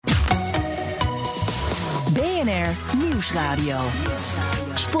BNR Nieuwsradio.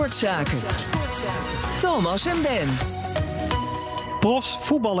 Sportzaken. Thomas en Ben. Profs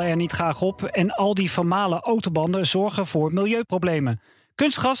voetballen er niet graag op en al die formale autobanden zorgen voor milieuproblemen.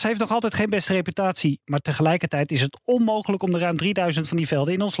 Kunstgras heeft nog altijd geen beste reputatie, maar tegelijkertijd is het onmogelijk om de ruim 3000 van die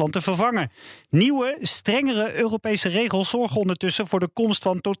velden in ons land te vervangen. Nieuwe, strengere Europese regels zorgen ondertussen voor de komst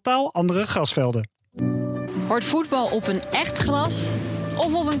van totaal andere grasvelden. Hoort voetbal op een echt glas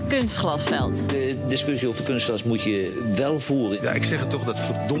of op een kunstglasveld? De discussie over kunstgras moet je wel voeren. Ja, ik zeg het toch, dat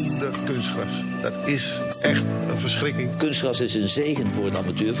verdomde kunstgras. Dat is echt een verschrikking. Kunstgras is een zegen voor het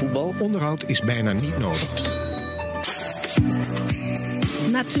amateurvoetbal. Onderhoud is bijna niet nodig.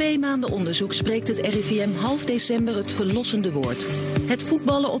 Na 2 maanden onderzoek spreekt het RIVM half december het verlossende woord. Het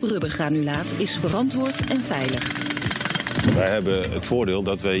voetballen op rubbergranulaat is verantwoord en veilig. Wij hebben het voordeel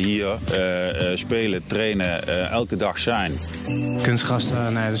dat wij hier spelen, trainen, elke dag zijn. Kunstgras,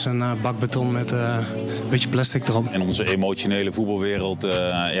 dat is een bak beton met een beetje plastic erop. In onze emotionele voetbalwereld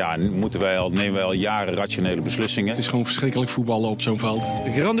nemen wij al jaren rationele beslissingen. Het is gewoon verschrikkelijk voetballen op zo'n veld.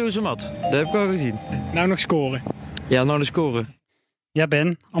 Een grandioze mat, dat heb ik al gezien. Nou nog scoren. Ja, nou nog scoren. Ja,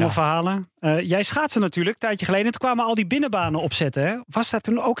 Ben, allemaal verhalen. Jij schaatste natuurlijk, een tijdje geleden. Toen kwamen al die binnenbanen opzetten. Hè? Was daar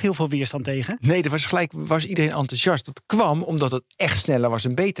toen ook heel veel weerstand tegen? Nee, was iedereen enthousiast. Dat kwam omdat het echt sneller was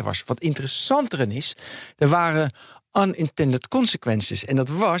en beter was. Wat interessanter is, er waren unintended consequences. En dat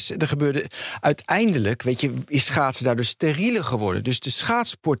er gebeurde uiteindelijk, is schaatsen daardoor sterieler geworden. Dus de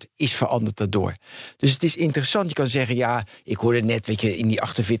schaatsport is veranderd daardoor. Dus het is interessant, je kan zeggen, ja, ik hoorde net, in die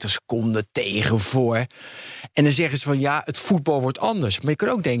 48 seconden tegen, voor. En dan zeggen ze van, ja, het voetbal wordt anders. Maar je kan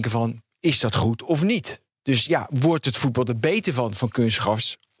ook denken van, is dat goed of niet? Dus ja, wordt het voetbal er beter van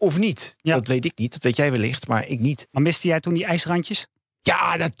kunstgras of niet? Ja. Dat weet ik niet, dat weet jij wellicht, maar ik niet. Maar miste jij toen die ijsrandjes?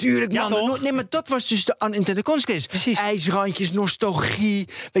 Ja, natuurlijk, man. Ja, nee, maar dat was dus de unintended consequence. Precies. IJsrandjes, nostalgie.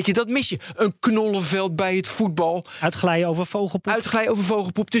 Dat mis je. Een knollenveld bij het voetbal. Uitglijden over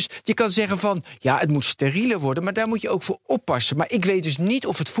vogelpoep. Dus je kan zeggen van, ja, het moet sterieler worden, maar daar moet je ook voor oppassen. Maar ik weet dus niet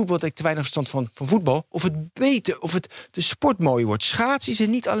of het voetbal, dat ik te weinig verstand van voetbal, of het beter, of de sport mooier wordt. Schaatsen is er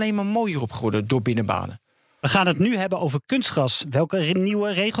niet alleen maar mooier op geworden door binnenbanen. We gaan het nu hebben over kunstgras. Welke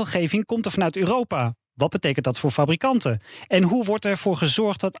nieuwe regelgeving komt er vanuit Europa? Wat betekent dat voor fabrikanten? En hoe wordt ervoor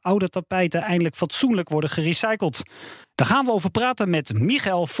gezorgd dat oude tapijten eindelijk fatsoenlijk worden gerecycled? Daar gaan we over praten met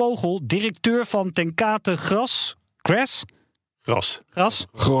Michael Vogel, directeur van Ten Kate Gras. Gras.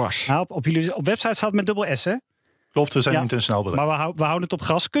 Nou, op jullie website staat het met dubbel S, hè? Klopt, we zijn internationaal bedrijf. Maar we houden het op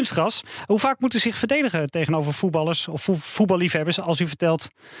gras, kunstgras. Hoe vaak moet u zich verdedigen tegenover voetballers of voetballiefhebbers als u vertelt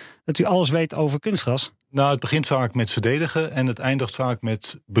dat u alles weet over kunstgras? Nou, het begint vaak met verdedigen en het eindigt vaak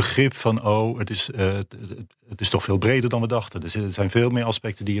met begrip van, het is toch veel breder dan we dachten. Dus er zijn veel meer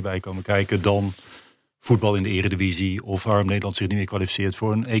aspecten die hierbij komen kijken dan voetbal in de Eredivisie of waarom Nederland zich niet meer kwalificeert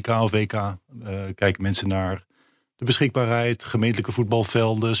voor een EK of WK. Kijken mensen naar de beschikbaarheid, gemeentelijke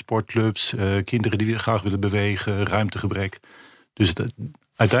voetbalvelden, sportclubs, kinderen die graag willen bewegen, ruimtegebrek. Dus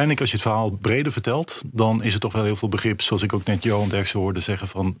uiteindelijk, als je het verhaal breder vertelt, dan is er toch wel heel veel begrip, zoals ik ook net Johan Derksen hoorde zeggen,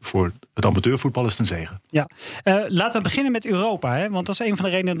 van voor het amateurvoetbal is het een zegen. Ja, laten we beginnen met Europa, hè? Want dat is een van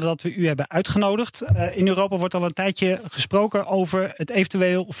de redenen dat we u hebben uitgenodigd. In Europa wordt al een tijdje gesproken over het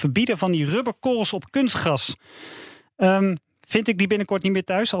eventueel verbieden van die rubberkorrels op kunstgras. Vind ik die binnenkort niet meer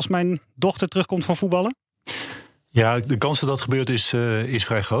thuis als mijn dochter terugkomt van voetballen? Ja, de kans dat dat gebeurt is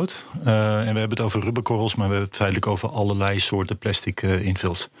vrij groot. En we hebben het over rubberkorrels, maar we hebben het feitelijk over allerlei soorten plastic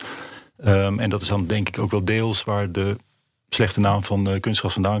infills. En dat is dan denk ik ook wel deels waar de slechte naam van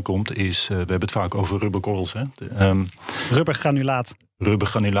kunstgras vandaan komt. We hebben het vaak over rubberkorrels. Hè. Rubbergranulaat.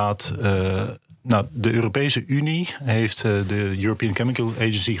 Rubbergranulaat. De Europese Unie heeft de European Chemical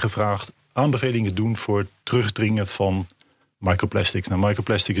Agency gevraagd aanbevelingen doen voor het terugdringen van microplastics. Nou,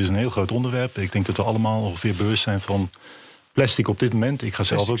 microplastics is een heel groot onderwerp. Ik denk dat we allemaal ongeveer bewust zijn van plastic op dit moment. Ik ga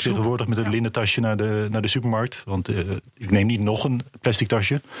zelf ook tegenwoordig met een linnen tasje naar de supermarkt. Want ik neem niet nog een plastic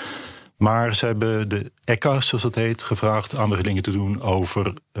tasje. Maar ze hebben de ECHA, zoals dat heet, gevraagd aanbevelingen te doen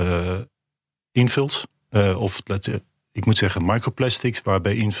over infills. Ik moet zeggen microplastics,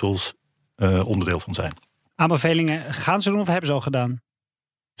 waarbij infills onderdeel van zijn. Aanbevelingen gaan ze doen of hebben ze al gedaan?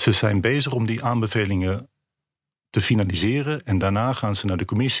 Ze zijn bezig om die aanbevelingen te finaliseren. En daarna gaan ze naar de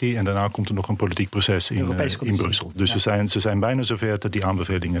commissie. En daarna komt er nog een politiek proces in Brussel. Dus ze zijn bijna zover dat die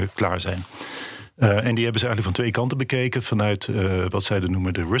aanbevelingen klaar zijn. En die hebben ze eigenlijk van twee kanten bekeken. Vanuit wat zij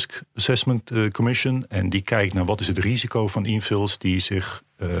noemen de Risk Assessment Commission. En die kijkt naar wat is het risico van infills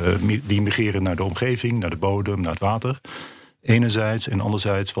die migreren naar de omgeving, naar de bodem, naar het water. Enerzijds. En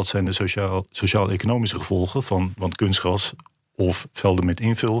anderzijds, wat zijn de sociaal-economische gevolgen van kunstgras of velden met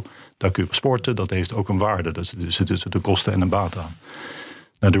invul. Daar kun je op sporten, dat heeft ook een waarde. Dus er zitten kosten en een baat aan.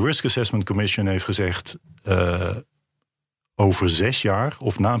 Nou, de Risk Assessment Commission heeft gezegd... over 6 jaar,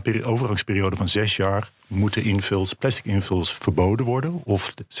 of na een overgangsperiode van 6 jaar... moeten plastic invuls verboden worden.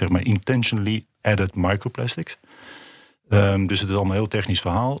 Of zeg maar intentionally added microplastics. Dus het is allemaal een heel technisch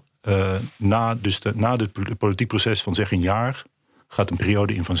verhaal. Na het politiek proces van zeg een jaar... gaat een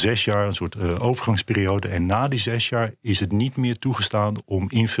periode in van 6 jaar, een soort overgangsperiode. En na die 6 jaar is het niet meer toegestaan om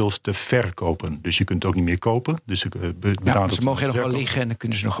invuls te verkopen. Dus je kunt het ook niet meer kopen. Dus ze mogen nog wel liggen en dan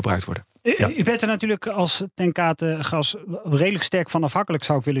kunnen ze nog gebruikt worden. U bent er natuurlijk als Ten Kate Gas redelijk sterk van afhankelijk,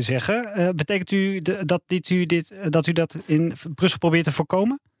 zou ik willen zeggen. Betekent u dat u dat in Brussel probeert te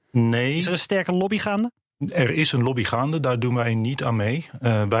voorkomen? Nee. Is er een sterke lobby gaande? Er is een lobby gaande, daar doen wij niet aan mee.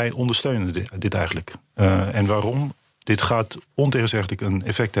 Wij ondersteunen dit eigenlijk. En waarom? Dit gaat ontegenzeggelijk een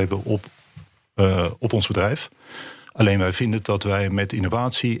effect hebben op ons bedrijf. Alleen wij vinden dat wij met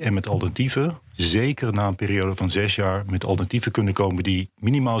innovatie en met alternatieven... zeker na een periode van 6 jaar... met alternatieven kunnen komen die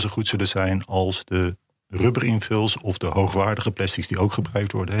minimaal zo goed zullen zijn... als de rubberinvuls of de hoogwaardige plastics die ook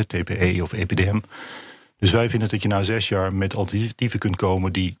gebruikt worden... TPE of EPDM. Dus wij vinden dat je na 6 jaar met alternatieven kunt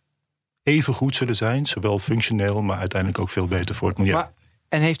komen... die even goed zullen zijn, zowel functioneel... maar uiteindelijk ook veel beter voor het milieu.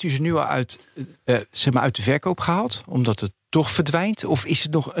 En heeft u ze nu al uit de verkoop gehaald? Omdat het toch verdwijnt? Of is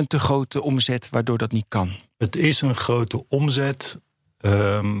het nog een te grote omzet waardoor dat niet kan? Het is een grote omzet.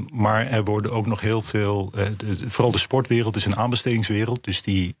 Maar er worden ook nog heel veel... vooral de sportwereld is een aanbestedingswereld. Dus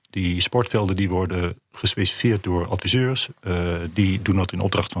die sportvelden die worden gespecificeerd door adviseurs. Die doen dat in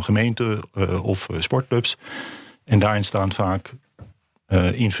opdracht van gemeenten of sportclubs. En daarin staan vaak...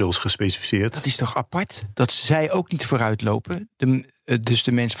 invuls gespecificeerd. Dat is toch apart? Dat zij ook niet vooruitlopen? Dus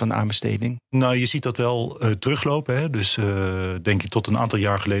de mensen van de aanbesteding? Nou, je ziet dat wel teruglopen. Hè? Dus denk ik tot een aantal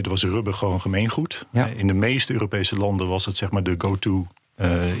jaar geleden was rubber gewoon gemeengoed. Ja. In de meeste Europese landen was het zeg maar de go-to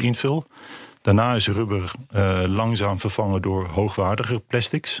invul. Daarna is rubber langzaam vervangen door hoogwaardige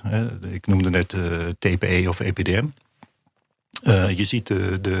plastics. Ik noemde net TPE of EPDM. Je ziet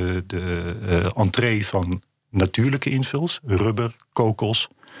de entree van natuurlijke invuls, rubber, kokos.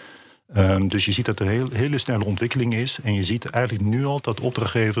 Dus je ziet dat er een hele snelle ontwikkeling is. En je ziet eigenlijk nu al dat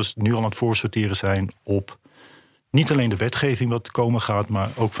opdrachtgevers nu al aan het voorsorteren zijn op niet alleen de wetgeving wat komen gaat, maar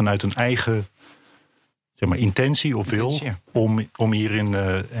ook vanuit een eigen zeg maar, intentie of wil om hierin...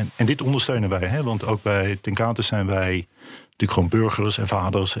 En dit ondersteunen wij, hè? Want ook bij Ten Kate zijn wij natuurlijk gewoon burgers en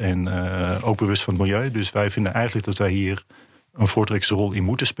vaders en ook bewust van het milieu. Dus wij vinden eigenlijk dat wij hier een voortrekkersrol rol in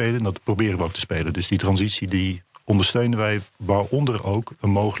moeten spelen. En dat proberen we ook te spelen. Dus die transitie die ondersteunen wij, waaronder ook een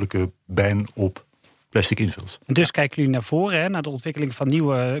mogelijke ban op plastic invuls. En dus kijken jullie naar voren, naar de ontwikkeling van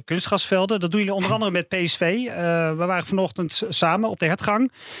nieuwe kunstgrasvelden. Dat doen jullie onder andere met PSV. We waren vanochtend samen op de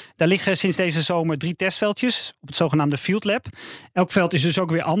Hertgang. Daar liggen sinds deze zomer 3 testveldjes op het zogenaamde Field Lab. Elk veld is dus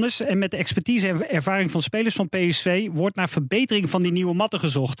ook weer anders. En met de expertise en ervaring van spelers van PSV wordt naar verbetering van die nieuwe matten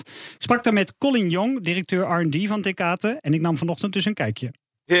gezocht. Ik sprak daar met Colin Jong, directeur R&D van Ten Kate. En ik nam vanochtend dus een kijkje.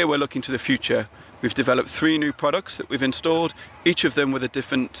 Here we're looking to the future. We've developed 3 new products that we've installed, each of them with a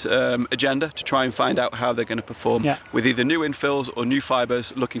different agenda to try and find out how they're going to perform with either new infills or new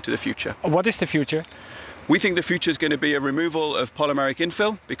fibers looking to the future. What is the future? We think the future is going to be a removal of polymeric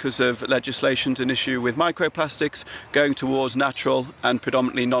infill because of legislation's an issue with microplastics, going towards natural and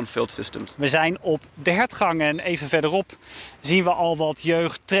predominantly non-filled systems. We zijn op de Hertgang en even verderop zien we al wat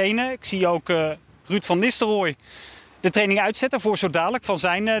jeugd trainen. Ik zie ook Ruud van Nistelrooy de training uitzetten voor zo dadelijk van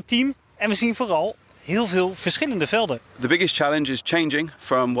zijn team. En we zien vooral heel veel verschillende velden. The biggest challenge is changing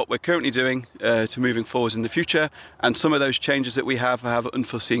from what we're currently doing to moving forwards in the future. And some of those changes that we have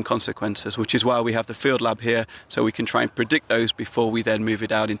unforeseen consequences, which is why we have the field lab here, so we can try and predict those before we then move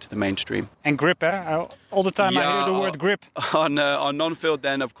it out into the mainstream. And grip, eh? All the time I hear the word grip. On non-field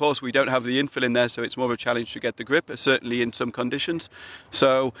then, of course, we don't have the infill in there, so it's more of a challenge to get the grip, certainly in some conditions.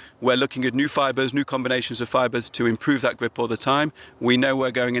 So we're looking at new fibers, new combinations of fibers to improve that grip all the time. We know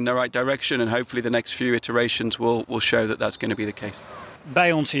we're going in the right direction and hopefully the next few iterations will show that that's going to be the case.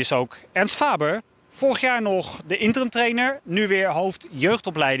 Bij ons is ook Ernst Faber. Vorig jaar nog de interim trainer, nu weer hoofd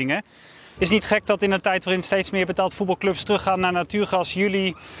jeugdopleidingen. Is niet gek dat in een tijd waarin steeds meer betaald voetbalclubs teruggaan naar natuurgas,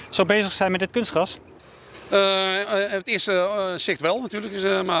 jullie zo bezig zijn met dit kunstgras? Het eerste zicht wel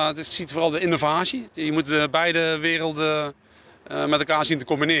natuurlijk, maar het ziet vooral de innovatie. Je moet de beide werelden met elkaar zien te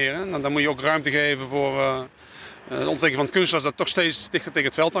combineren. En dan moet je ook ruimte geven voor de ontwikkeling van het kunstgras dat toch steeds dichter tegen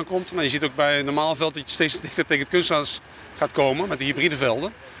het veld aankomt. Maar je ziet ook bij een normaal veld dat je steeds dichter tegen het kunstgras gaat komen met de hybride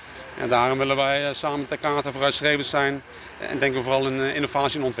velden. En daarom willen wij samen met Ten Kate vooruitstrevend zijn en denken vooral in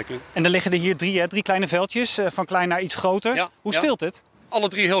innovatie en ontwikkeling. En er liggen er hier 3 kleine veldjes, van klein naar iets groter. Ja, Hoe speelt het? Alle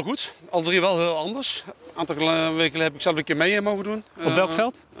 3 heel goed. Alle 3 wel heel anders. Een aantal weken heb ik zelf een keer mee mogen doen. Op welk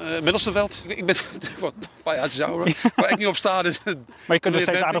veld? Middelste veld. Ik ben wat een paar jaartjes ouder. Waar ik niet op sta. Dus, maar je kunt nog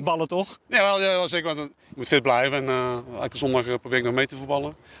steeds aardig ballen, toch? Ja, wel zeker. Want je moet fit blijven. En elke zondag probeer ik nog mee te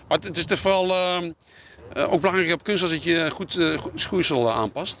voetballen. Maar het is vooral ook belangrijk op kunstgras dat je goed schoeisel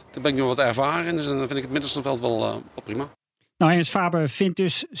aanpast. Daar ben ik nu wat ervaren in. Dus dan vind ik het middelste veld wel prima. Nou, Ernst Faber vindt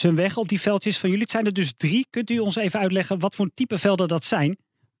dus zijn weg op die veldjes van jullie. Het zijn er dus 3. Kunt u ons even uitleggen wat voor type velden dat zijn?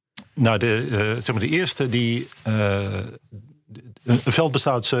 Nou, de eerste een veld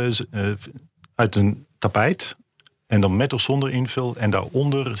bestaat uit een tapijt. En dan met of zonder invul. En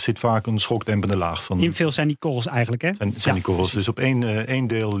daaronder zit vaak een schokdempende laag van. Invul zijn die korrels eigenlijk, hè? Zijn die korrels. Dus op één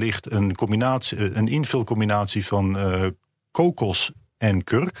deel ligt een invulcombinatie van kokos en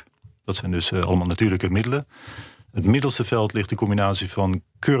kurk. Dat zijn dus allemaal natuurlijke middelen. Het middelste veld ligt een combinatie van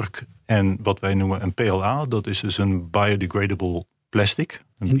kurk en wat wij noemen een PLA. Dat is dus een biodegradable plastic.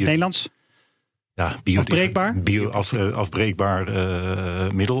 In het Nederlands? Ja, afbreekbaar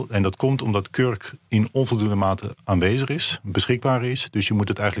middel. En dat komt omdat kurk in onvoldoende mate aanwezig is, beschikbaar is. Dus je moet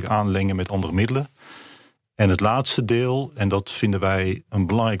het eigenlijk aanlengen met andere middelen. En het laatste deel, en dat vinden wij een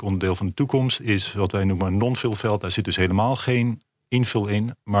belangrijk onderdeel van de toekomst, is wat wij noemen een non-fill veld. Daar zit dus helemaal geen invul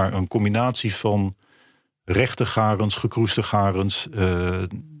in, maar een combinatie van rechte garens, gekroeste garens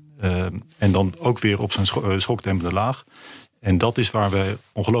en dan ook weer op zijn schokdempende laag. En dat is waar we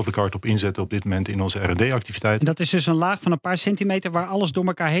ongelooflijk hard op inzetten op dit moment in onze R&D-activiteiten. Dat is dus een laag van een paar centimeter waar alles door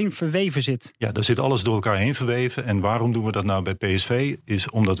elkaar heen verweven zit. Ja, daar zit alles door elkaar heen verweven. En waarom doen we dat nou bij PSV? Is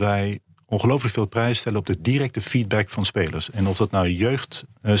omdat wij ongelooflijk veel prijs stellen op de directe feedback van spelers. En of dat nou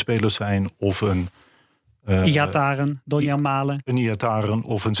jeugdspelers zijn of een Iataren, Donjan Malen. Een Iataren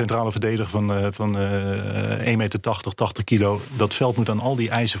of een centrale verdediger van 1,80 meter, 80 kilo. Dat veld moet aan al die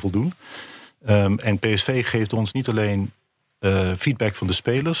eisen voldoen. En PSV geeft ons niet alleen feedback van de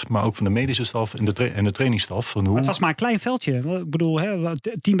spelers, maar ook van de medische staf en de trainingsstaf. Van hoe. Maar het was maar een klein veldje. Ik bedoel,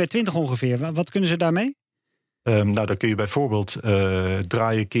 10 bij 20 ongeveer. Wat kunnen ze daarmee? Nou, dan kun je bijvoorbeeld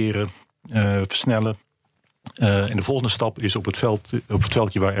draaien, keren, versnellen. En de volgende stap is op het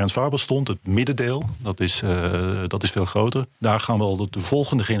veldje waar Ernst Faber stond, het middendeel. Dat is veel groter. Daar gaan we al de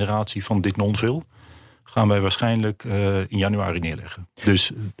volgende generatie van dit non-fill gaan wij waarschijnlijk in januari neerleggen.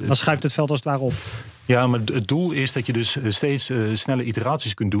 Dus, dan schuift het veld als het ware op. Ja, maar het doel is dat je dus steeds snelle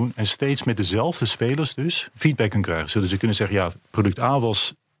iteraties kunt doen en steeds met dezelfde spelers dus feedback kunt krijgen. Zodat ze kunnen zeggen, ja, product A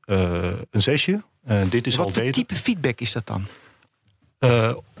was een 6. Dit is al beter. Wat voor type feedback is dat dan?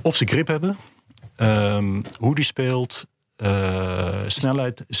 Of ze grip hebben, hoe die speelt,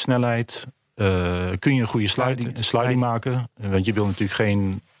 snelheid. Kun je een goede sliding maken? Want je wil natuurlijk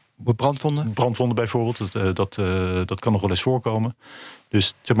geen brandwonden bijvoorbeeld. Dat kan nog wel eens voorkomen.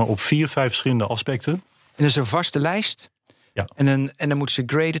 Dus zeg maar op 4-5 verschillende aspecten. En dat is een vaste lijst? Ja. En dan moeten ze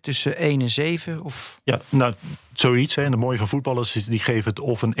graden tussen 1 en 7? Of? Ja, nou, zoiets. Hè. En de mooie van voetballers is, die geven het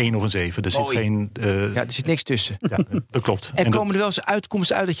of een 1 of een 7. Er zit geen, er zit niks tussen. Ja, dat klopt. En komen er wel eens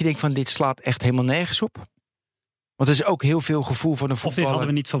uitkomsten uit dat je denkt van dit slaat echt helemaal nergens op? Want er is ook heel veel gevoel van een voetballer. Of dit hadden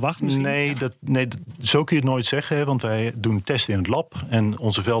we niet verwacht misschien? Nee, zo kun je het nooit zeggen. Hè, want wij doen testen in het lab. En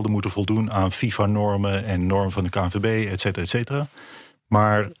onze velden moeten voldoen aan FIFA-normen en normen van de KNVB, et cetera, et cetera.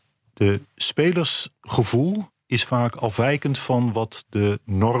 Maar de spelersgevoel is vaak afwijkend van wat de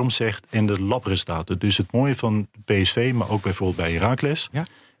norm zegt en de labresultaten. Dus het mooie van PSV, maar ook bijvoorbeeld bij Heracles,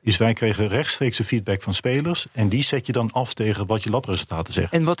 is wij kregen rechtstreekse feedback van spelers en die zet je dan af tegen wat je labresultaten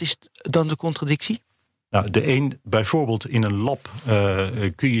zeggen. En wat is dan de contradictie? Nou, bijvoorbeeld in een lab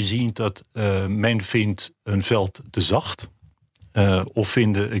kun je zien dat men vindt een veld te zacht. Of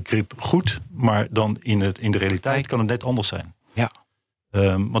vinden een grip goed, maar dan in de realiteit kan het net anders zijn. Ja.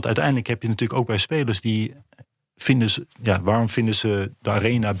 Want uiteindelijk heb je natuurlijk ook bij spelers die waarom vinden ze de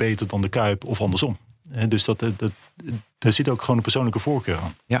arena beter dan de Kuip of andersom? Dus daar zit ook gewoon een persoonlijke voorkeur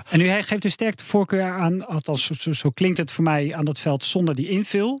aan. Ja. En u geeft dus sterk de voorkeur aan, althans zo klinkt het voor mij, aan dat veld zonder die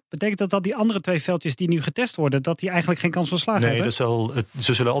invul. Betekent dat die andere 2 veldjes die nu getest worden, dat die eigenlijk geen kans van slagen hebben? Nee,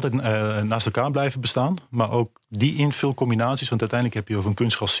 ze zullen altijd naast elkaar blijven bestaan. Maar ook die invulcombinaties, want uiteindelijk heb je over een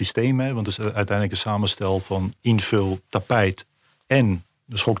kunstgrassysteem. Want het is uiteindelijk een samenstel van invul, tapijt en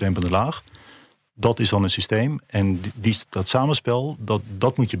de schokdempende laag. Dat is dan een systeem. En dat samenspel,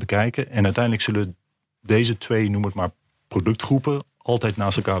 dat moet je bekijken. En uiteindelijk zullen deze 2, noem het maar, productgroepen altijd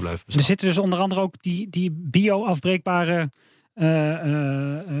naast elkaar blijven bestaan. Er zitten dus onder andere ook die bio-afbreekbare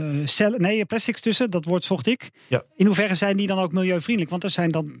plastics tussen. Dat woord zocht ik. Ja. In hoeverre zijn die dan ook milieuvriendelijk? Want er zijn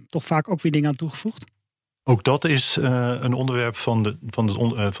dan toch vaak ook weer dingen aan toegevoegd. Ook dat is een onderwerp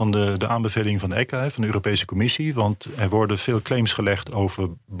van de aanbeveling van de ECHA, van de Europese Commissie. Want er worden veel claims gelegd over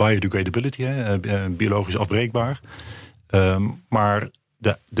biodegradability, biologisch afbreekbaar. Maar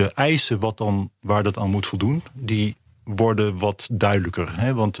de eisen waar dat aan moet voldoen, die worden wat duidelijker.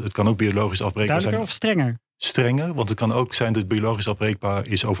 Hè? Want het kan ook biologisch afbreekbaar zijn. Duidelijker of strenger? Strenger, want het kan ook zijn dat het biologisch afbreekbaar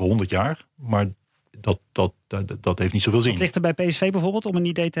is over 100 jaar. Maar dat heeft niet zoveel zin. Wat ligt er bij PSV bijvoorbeeld, om een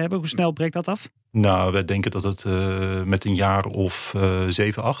idee te hebben? Hoe snel breekt dat af? Nou, wij denken dat het met een jaar of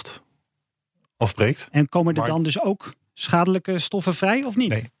 7, 8 afbreekt. En komen er dan dus ook schadelijke stoffen vrij of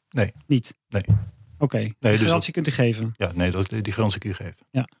niet? Nee. Niet? Nee. Oké, die garantie kunt u geven? Ja, nee, die garantie kun je geven.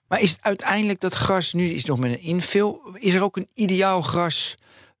 Ja. Maar is het uiteindelijk dat gras, nu is het nog met een infill, is er ook een ideaal gras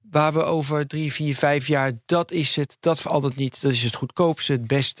waar we over 3, 4, 5 jaar, dat is het, dat verandert niet, dat is het goedkoopste, het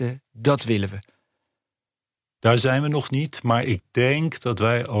beste, dat willen we? Daar zijn we nog niet, maar ik denk dat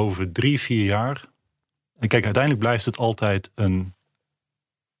wij over 3, 4 jaar... En kijk, uiteindelijk blijft het altijd een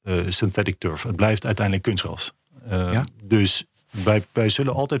synthetic turf. Het blijft uiteindelijk kunstgras. Dus wij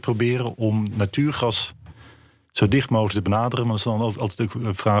zullen altijd proberen om natuurgras zo dicht mogelijk te benaderen. Maar dat is dan altijd ook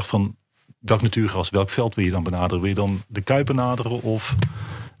een vraag van welk natuurgras, welk veld wil je dan benaderen? Wil je dan de Kuip benaderen of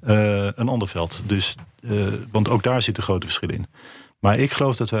een ander veld? Dus, want ook daar zitten grote verschillen in. Maar ik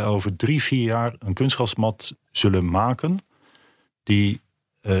geloof dat wij over 3, 4 jaar een kunstgrasmat zullen maken die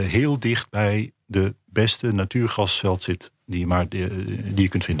heel dicht bij de beste natuurgrasveld zit die je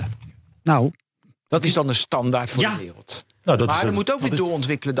kunt vinden. Nou, dat is dan een standaard voor de wereld. Nou, maar dat moet ook weer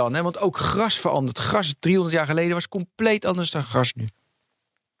doorontwikkelen dan. Hè? Want ook gras verandert. Gras 300 jaar geleden was compleet anders dan gras nu.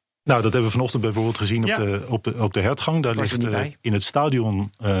 Nou, dat hebben we vanochtend bijvoorbeeld gezien op de hertgang. Daar ligt in het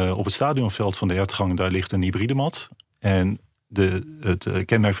stadion, op het stadionveld van de hertgang, daar ligt een hybride mat. En het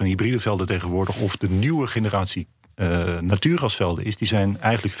kenmerk van hybride velden tegenwoordig, of de nieuwe generatie natuurgrasvelden is, die zijn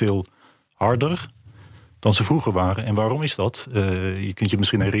eigenlijk veel harder dan ze vroeger waren. En waarom is dat? Je kunt je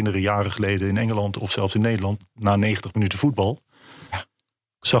misschien herinneren, jaren geleden in Engeland of zelfs in Nederland, na 90 minuten voetbal,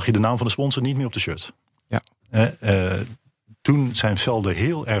 zag je de naam van de sponsor niet meer op de shirt. Ja. Toen zijn velden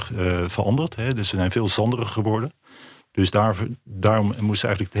heel erg veranderd. Dus ze zijn veel zanderiger geworden. Dus daarom moest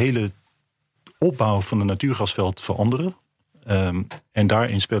eigenlijk de hele opbouw van een natuurgasveld veranderen. En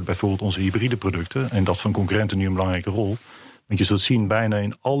daarin speelt bijvoorbeeld onze hybride producten en dat van concurrenten nu een belangrijke rol. Want je zult zien bijna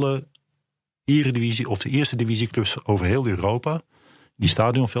in alle eredivisie of de eerste divisieclubs over heel Europa, die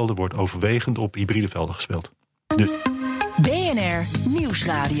stadionvelden wordt overwegend op hybride velden gespeeld. Dus BNR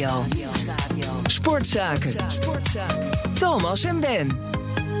Nieuwsradio. Sportzaken. Thomas en Ben.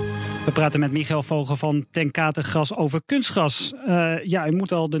 We praten met Michael Vogel van Ten Kate Gras over kunstgras. U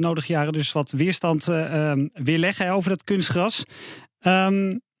moet al de nodige jaren dus wat weerstand weerleggen over dat kunstgras.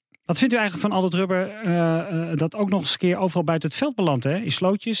 Wat vindt u eigenlijk van al dat rubber dat ook nog eens een keer overal buiten het veld belandt? Hè? In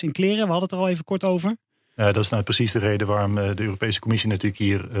slootjes, in kleren, we hadden het er al even kort over. Dat is nou precies de reden waarom de Europese Commissie natuurlijk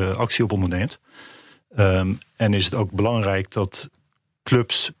hier actie op onderneemt. En is het ook belangrijk dat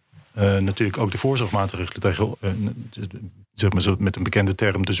clubs natuurlijk ook de voorzorgmaatregelen tegen, zeg maar zo met een bekende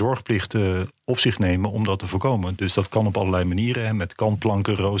term, de zorgplicht op zich nemen om dat te voorkomen. Dus dat kan op allerlei manieren, met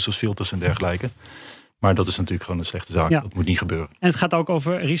kantplanken, roosters, filters en dergelijke. Maar dat is natuurlijk gewoon een slechte zaak. Ja. Dat moet niet gebeuren. En het gaat ook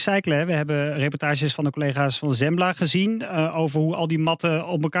over recyclen. Hè? We hebben reportages van de collega's van Zembla gezien over hoe al die matten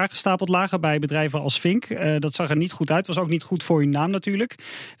op elkaar gestapeld lagen bij bedrijven als Vink. Dat zag er niet goed uit. Was ook niet goed voor uw naam natuurlijk.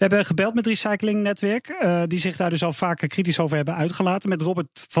 We hebben gebeld met Recyclingnetwerk, die zich daar dus al vaker kritisch over hebben uitgelaten. Met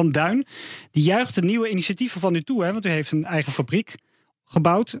Robert van Duin. Die juicht de nieuwe initiatieven van u toe. Hè? Want u heeft een eigen fabriek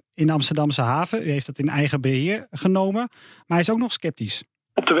gebouwd in de Amsterdamse haven. U heeft dat in eigen beheer genomen. Maar hij is ook nog sceptisch.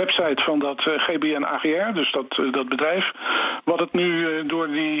 Op de website van dat GBN AGR, dus dat bedrijf, wat het nu door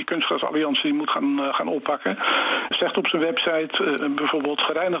die kunstgrasalliantie moet gaan oppakken, zegt op zijn website bijvoorbeeld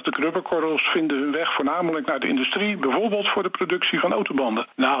gereinigde rubberkorrels vinden hun weg voornamelijk naar de industrie, bijvoorbeeld voor de productie van autobanden.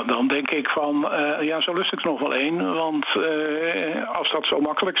 Nou, dan denk ik van, zo lust ik er nog wel één, want als dat zo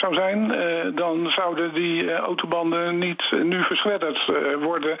makkelijk zou zijn, dan zouden die autobanden niet nu verschredderd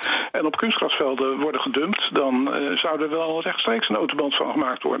worden en op kunstgrasvelden worden gedumpt. Dan zou er wel rechtstreeks een autoband van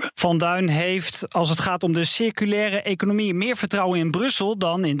gemaakt worden. Van Duin heeft, als het gaat om de circulaire economie, meer vertrouwen in Brussel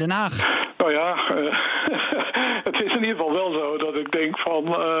dan in Den Haag. Nou ja, het is in ieder geval wel zo dat ik denk van,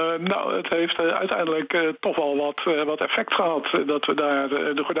 het heeft uiteindelijk toch wel wat effect gehad. Dat we daar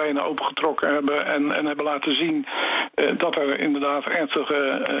de gordijnen opengetrokken hebben en hebben laten zien dat er inderdaad ernstige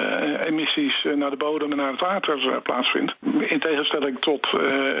emissies naar de bodem en naar het water plaatsvindt. In tegenstelling tot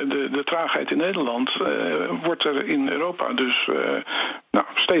de traagheid in Nederland wordt er in Europa dus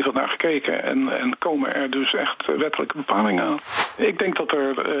stevig naar gekeken en komen er dus echt wettelijke bepalingen aan. Ik denk dat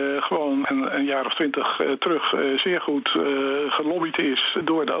er gewoon een jaar of 20 terug zeer goed gelobbyd is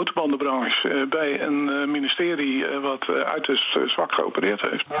door de autobandenbranche bij een ministerie wat uiterst zwak geopereerd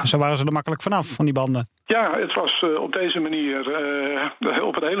heeft. Ja, zo waren ze er makkelijk vanaf, van die banden. Ja, het was op deze manier,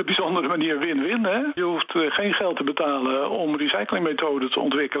 op een hele bijzondere manier win-win. Hè? Je hoeft geen geld te betalen om recyclingmethoden te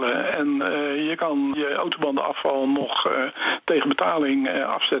ontwikkelen. En je kan je autobandenafval nog tegen betaling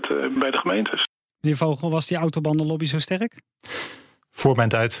afzetten bij de gemeentes. Meneer Vogel, was die autobandenlobby zo sterk? Voor mijn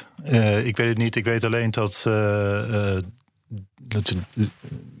tijd. Ik weet het niet. Ik weet alleen dat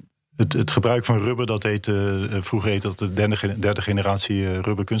het gebruik van rubber, dat vroeger heette dat de derde generatie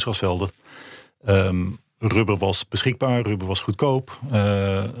rubber kunstgrasvelden. Rubber was beschikbaar, rubber was goedkoop.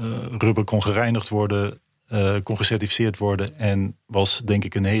 Rubber kon gereinigd worden, kon gecertificeerd worden. En was denk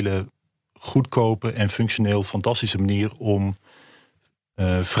ik een hele goedkope en functioneel fantastische manier om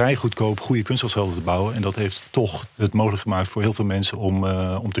vrij goedkoop goede kunstgrasvelden te bouwen. En dat heeft toch het mogelijk gemaakt voor heel veel mensen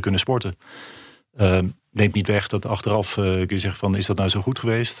om te kunnen sporten. Neemt niet weg dat achteraf kun je zeggen van, is dat nou zo goed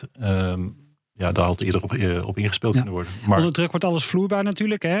geweest? Ja, daar had eerder op ingespeeld kunnen worden. Maar onder druk wordt alles vloeibaar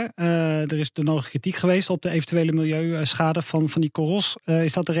natuurlijk. Hè? Er is de nodige kritiek geweest op de eventuele milieuschade van die korrels.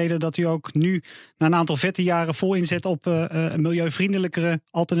 Is dat de reden dat u ook nu na een aantal vette jaren vol inzet op milieuvriendelijkere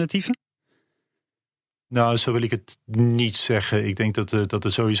alternatieven? Nou, zo wil ik het niet zeggen. Ik denk dat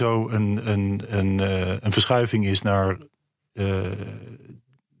er sowieso een verschuiving is naar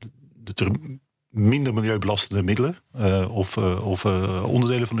de minder milieubelastende middelen of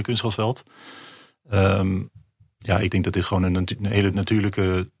onderdelen van de kunstgrasveld. Ja, ik denk dat dit gewoon een hele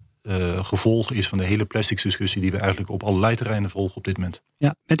natuurlijke gevolg is van de hele plasticsdiscussie die we eigenlijk op allerlei terreinen volgen op dit moment.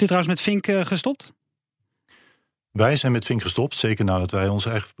 Ja, bent u trouwens met Vink gestopt? Wij zijn met Vink gestopt, zeker nadat wij onze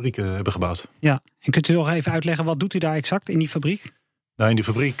eigen fabriek hebben gebouwd. Ja, en kunt u nog even uitleggen, wat doet u daar exact in die fabriek? Nou, in die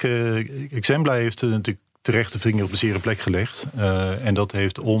fabriek, Xembla heeft natuurlijk terecht de vinger op de zere plek gelegd. En dat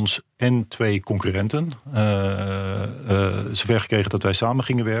heeft ons en 2 concurrenten zover gekregen dat wij samen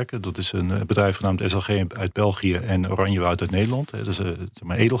gingen werken. Dat is een bedrijf genaamd SLG uit België en Oranjewoud uit Nederland. Dat is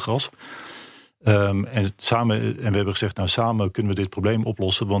edelgras. En we hebben gezegd, nou samen kunnen we dit probleem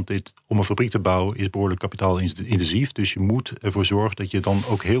oplossen. Want om een fabriek te bouwen is behoorlijk kapitaalintensief. Dus je moet ervoor zorgen dat je dan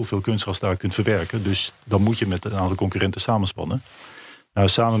ook heel veel kunstgras daar kunt verwerken. Dus dan moet je met een aantal concurrenten samenspannen. Nou,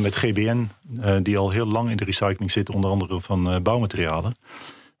 samen met GBN, die al heel lang in de recycling zit, onder andere van bouwmaterialen,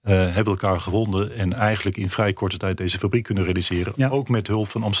 hebben we elkaar gevonden en eigenlijk in vrij korte tijd deze fabriek kunnen realiseren. Ja. Ook met hulp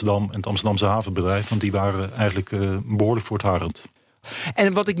van Amsterdam en het Amsterdamse havenbedrijf, want die waren eigenlijk behoorlijk voortvarend.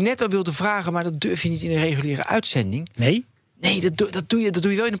 En wat ik net al wilde vragen, maar dat durf je niet in een reguliere uitzending. Nee? Nee, dat doe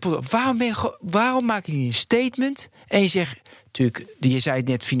je wel in een podcast. Waarom maak je niet een statement en je zegt, natuurlijk, je zei het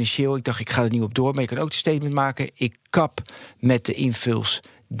net financieel, ik dacht ik ga er niet op door, maar je kan ook de statement maken, ik kap met de invuls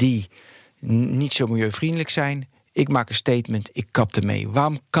die niet zo milieuvriendelijk zijn. Ik maak een statement, ik kap ermee.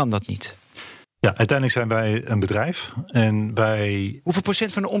 Waarom kan dat niet? Ja, uiteindelijk zijn wij een bedrijf en wij... Hoeveel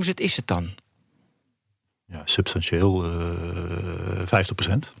procent van de omzet is het dan? Ja, substantieel 50%.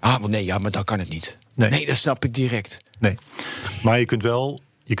 Ah, nee, ja, maar dan kan het niet. Nee, dat snap ik direct. Nee, maar je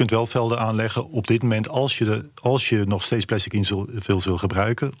kunt wel velden aanleggen op dit moment, als je nog steeds plastic invuls wil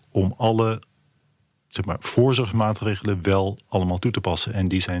gebruiken, om alle voorzorgsmaatregelen wel allemaal toe te passen. En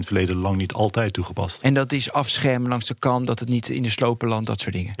die zijn in het verleden lang niet altijd toegepast. En dat is afschermen langs de kant, dat het niet in de slopen landt, dat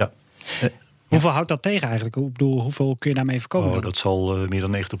soort dingen. Ja. Hoeveel houdt dat tegen eigenlijk? Ik bedoel, hoeveel kun je daarmee voorkomen? Dat zal meer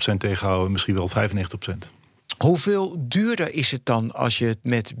dan 90% tegenhouden, misschien wel 95%. Hoeveel duurder is het dan als je het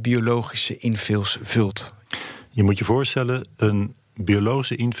met biologische invuls vult? Je moet je voorstellen, een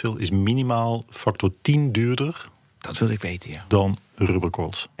biologische invul is minimaal factor 10 duurder. Dat wil ik weten, ja. Dan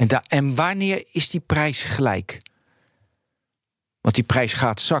rubberkorrels. En wanneer is die prijs gelijk? Want die prijs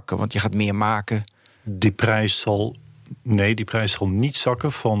gaat zakken, want je gaat meer maken. Die prijs zal niet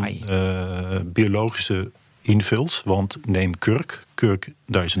zakken van biologische invuls. Want neem kurk. Kurk,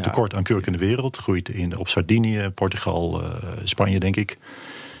 daar is een tekort aan kurk in de wereld. Groeit op Sardinië, Portugal, Spanje, denk ik.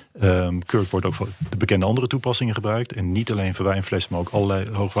 Kurk wordt ook voor de bekende andere toepassingen gebruikt. En niet alleen voor wijnfles, maar ook allerlei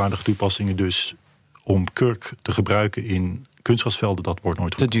hoogwaardige toepassingen. Dus om kurk te gebruiken in kunstgrasvelden, dat wordt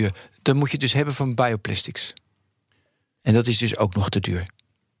nooit goed. Te duur. Dan moet je het dus hebben van bioplastics. En dat is dus ook nog te duur.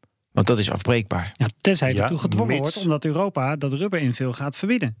 Want dat is afbreekbaar. Ja, tenzij je ertoe gedwongen wordt, omdat Europa dat rubberinvul gaat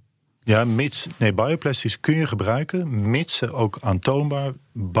verbieden. Ja, bioplastics kun je gebruiken, mits ze ook aantoonbaar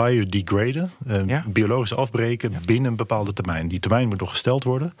biodegraden, biologisch afbreken binnen een bepaalde termijn. Die termijn moet nog gesteld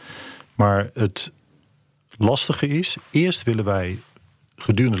worden. Maar het lastige is, eerst willen wij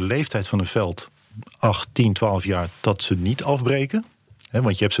gedurende de leeftijd van een veld 8, 10, 12 jaar dat ze niet afbreken.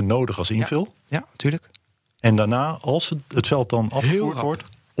 Want je hebt ze nodig als invul. Ja, natuurlijk. En daarna, als het veld dan afgevoerd wordt,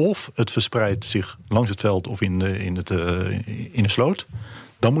 of het verspreidt zich langs het veld of in een sloot,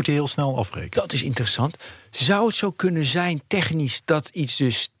 Dan moet hij heel snel afbreken. Dat is interessant. Zou het zo kunnen zijn, technisch, dat iets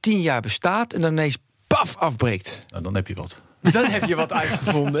dus 10 jaar bestaat en dan ineens paf afbreekt? Nou, dan heb je wat. Dan heb je wat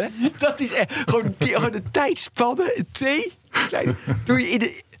uitgevonden. Hè? Dat is echt gewoon de tijdspanne. 2. Doe je in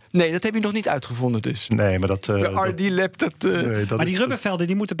de. Nee, dat heb je nog niet uitgevonden dus. Nee, maar dat... de RD-lab, maar die rubbervelden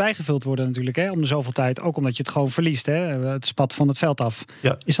die moeten bijgevuld worden natuurlijk, hè, om de zoveel tijd. Ook omdat je het gewoon verliest, hè, het spat van het veld af.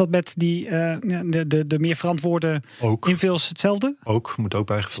 Ja. Is dat met die de meer verantwoorde invils hetzelfde? Moet ook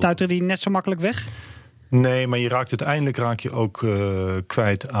bijgevuld. Stuiteren die net zo makkelijk weg? Nee, maar uiteindelijk raak je ook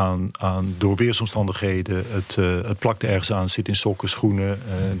kwijt aan door weersomstandigheden. Het plakt ergens aan, zit in sokken, schoenen,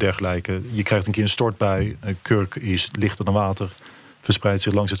 dergelijke. Je krijgt een keer een stortbui. Een kurk is lichter dan water. Verspreidt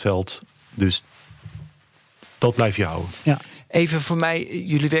zich langs het veld. Dus dat blijf je houden. Ja. Even voor mij,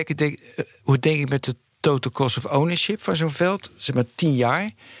 jullie werken hoe denk ik met de total cost of ownership van zo'n veld? Zeg maar 10 jaar.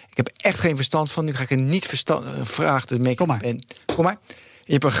 Ik heb echt geen verstand van. Nu ga ik er niet vragen. Kom maar.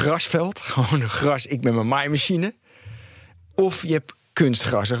 Je hebt een grasveld, gewoon een gras, ik met mijn maaimachine. Of je hebt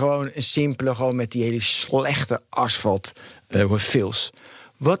kunstgras, gewoon een simpele, gewoon met die hele slechte asfalt fills.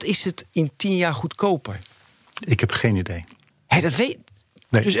 Wat is het in 10 jaar goedkoper? Ik heb geen idee. Dat weet.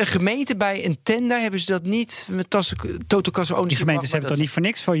 Nee. Dus een gemeente bij een tender hebben ze dat niet met total cost of ownership. Die gemeentes hebben toch niet voor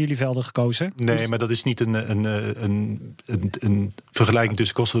niks voor jullie velden gekozen? Nee, maar dat is niet een vergelijking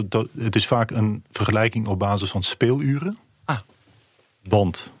tussen kosten. Het is vaak een vergelijking op basis van speeluren.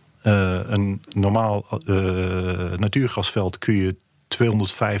 Want een normaal natuurgrasveld kun je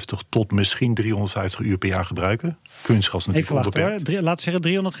 250 tot misschien 350 uur per jaar gebruiken. Kunstgras natuurlijk onbeperkt. Laten we zeggen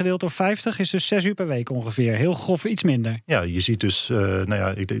 300 gedeeld door 50 is dus 6 uur per week ongeveer. Heel grof, iets minder. Ja, je ziet dus,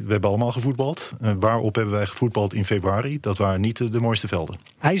 we hebben allemaal gevoetbald. Waarop hebben wij gevoetbald in februari? Dat waren niet de mooiste velden.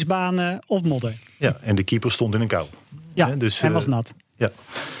 IJsbanen of modder. Ja, en de keeper stond in een kuil. Ja, dus, en was nat. Ja.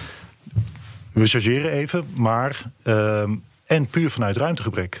 We chargeren even, maar... en puur vanuit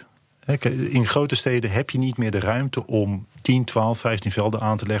ruimtegebrek. In grote steden heb je niet meer de ruimte om 10, 12, 15 velden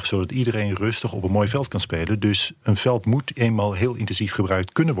aan te leggen, zodat iedereen rustig op een mooi veld kan spelen. Dus een veld moet eenmaal heel intensief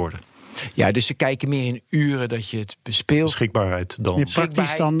gebruikt kunnen worden. Ja, dus ze kijken meer in uren dat je het bespeelt. Beschikbaarheid dan. Meer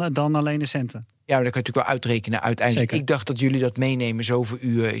praktisch dan alleen de centen. Ja, maar dat kan je natuurlijk wel uitrekenen uiteindelijk. Zeker. Ik dacht dat jullie dat meenemen, zoveel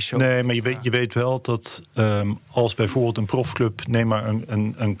uur is zo. Nee, maar je weet wel dat als bijvoorbeeld een profclub, neem maar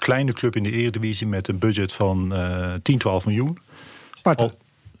een kleine club in de Eredivisie met een budget van 10, 12 miljoen.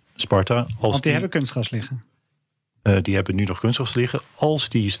 Sparta. Want die hebben kunstgras liggen. Die hebben nu nog kunstgras liggen. Als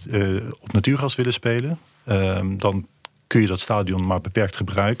die op natuurgras willen spelen, dan kun je dat stadion maar beperkt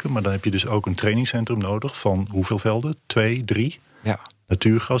gebruiken. Maar dan heb je dus ook een trainingscentrum nodig van hoeveel velden? 2, 3. Ja.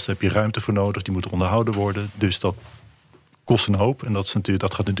 Natuurgras, daar heb je ruimte voor nodig. Die moet onderhouden worden. Dus dat kost een hoop. En dat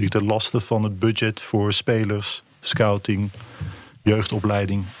gaat natuurlijk ten laste van het budget voor spelers, scouting,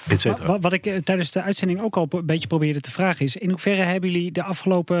 jeugdopleiding, et cetera. Wat ik tijdens de uitzending ook al een beetje probeerde te vragen is, in hoeverre hebben jullie de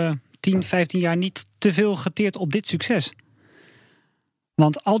afgelopen 10, 15 jaar niet te veel geteerd op dit succes?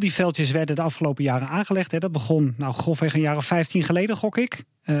 Want al die veldjes werden de afgelopen jaren aangelegd. Hè. Dat begon grofweg een jaar of 15 geleden, gok ik.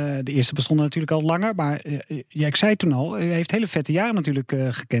 De eerste bestonden natuurlijk al langer. Maar ik zei toen al, heeft hele vette jaren natuurlijk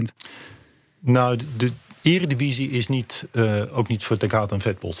gekend. Nou, de Eredivisie is ook niet voor het kaart een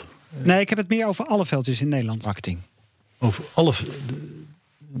vetpot. Nee, ik heb het meer over alle veldjes in Nederland. Marketing. Over alle...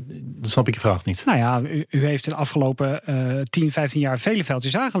 Dat snap ik je vraag niet. Nou ja, u heeft de afgelopen 10, 15 jaar vele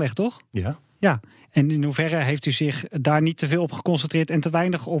veldjes aangelegd, toch? Ja. Ja. En in hoeverre heeft u zich daar niet te veel op geconcentreerd en te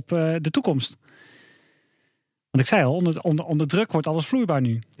weinig op de toekomst? Want ik zei al, onder druk wordt alles vloeibaar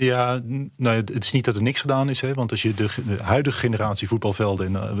nu. Ja, nou, het is niet dat er niks gedaan is. Hè, want als je de huidige generatie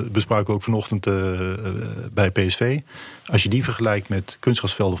voetbalvelden, en we bespraken ook vanochtend bij PSV. Als je die vergelijkt met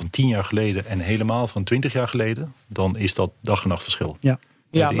kunstgrasvelden van 10 jaar geleden en helemaal van 20 jaar geleden, dan is dat dag en nacht verschil. Ja.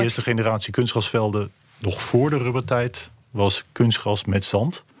 De eerste generatie kunstgrasvelden, nog voor de rubbertijd, was kunstgras met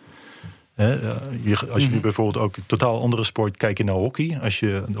zand. Als je nu bijvoorbeeld ook een totaal andere sport, kijk je naar hockey. Als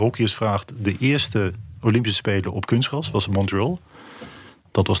je de hockeyers vraagt, de eerste Olympische Spelen op kunstgras was in Montreal.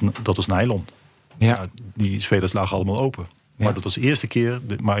 Dat was nylon. Ja. Die spelers lagen allemaal open. Ja. Maar dat was de eerste keer.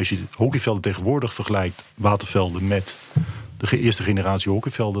 Maar als je hockeyvelden tegenwoordig vergelijkt, watervelden met de eerste generatie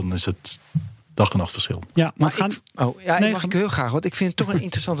hockeyvelden, dan is het dag en nacht verschil. Ja, maar mag ik heel graag, want ik vind het toch een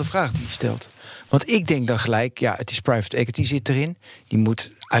interessante vraag die je stelt. Want ik denk dan gelijk, ja, het is private equity zit erin.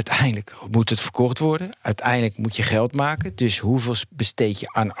 Uiteindelijk moet het verkocht worden. Uiteindelijk moet je geld maken. Dus hoeveel besteed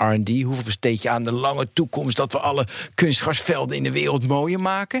je aan R&D? Hoeveel besteed je aan de lange toekomst dat we alle kunstgrasvelden in de wereld mooier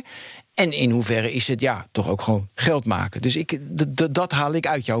maken? En in hoeverre is het toch ook gewoon geld maken? Dus dat haal ik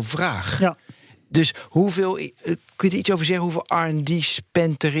uit jouw vraag. Ja. Dus hoeveel, kun je er iets over zeggen, hoeveel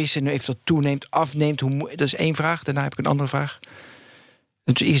R&D-spend er is en of dat toeneemt, afneemt? Dat is één vraag, daarna heb ik een andere vraag.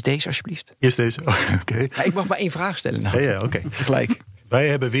 Dus eerst deze, alsjeblieft. Eerst deze, oké. Ja, ik mag maar één vraag stellen. Nou. Ja, oké. Tegelijk. Wij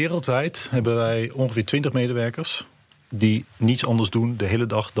hebben wereldwijd ongeveer 20 medewerkers die niets anders doen de hele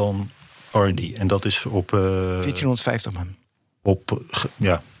dag dan R&D. En dat is op 1450 man.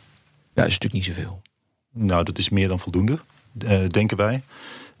 Ja, dat is natuurlijk niet zoveel. Nou, dat is meer dan voldoende, denken wij.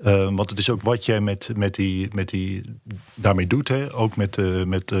 Want het is ook wat jij met die daarmee doet. Hè? Ook met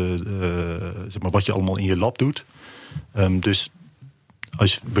zeg maar wat je allemaal in je lab doet. Dus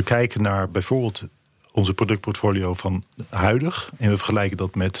als we kijken naar bijvoorbeeld onze productportfolio van huidig, en we vergelijken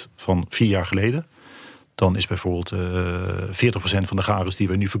dat met van 4 jaar geleden, dan is bijvoorbeeld 40% van de garens die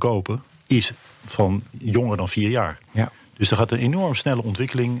we nu verkopen is van jonger dan 4 jaar. Ja. Dus er gaat een enorm snelle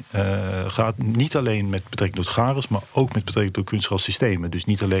ontwikkeling. Gaat niet alleen met betrekking tot garens, maar ook met betrekking tot kunstgrassystemen. Dus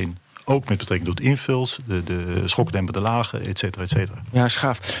niet alleen, ook met betrekking tot invuls, de schokdempende lagen, et cetera, et cetera. Ja,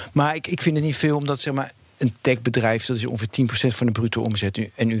 schaaf. Maar ik vind het niet veel, omdat zeg maar een techbedrijf, dat is ongeveer 10% van de bruto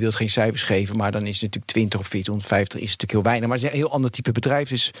omzet. En u wilt geen cijfers geven, maar dan is het natuurlijk 20 op 1450 is het natuurlijk heel weinig. Maar het is een heel ander type bedrijf,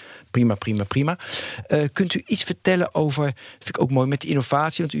 dus prima. Kunt u iets vertellen over, dat vind ik ook mooi, met de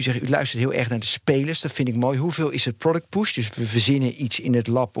innovatie? Want u zegt, u luistert heel erg naar de spelers, dat vind ik mooi. Hoeveel is het product push? Dus we verzinnen iets in het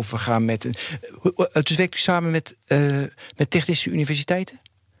lab of we gaan met een... Dus werkt u samen met technische universiteiten?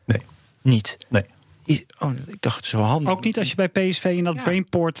 Nee. Niet? Nee. Ik dacht het is wel handig. Ook niet als je bij PSV in dat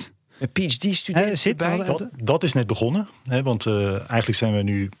Brainport... Een PhD-student zit erbij. Dat is net begonnen. Hè, want eigenlijk zijn we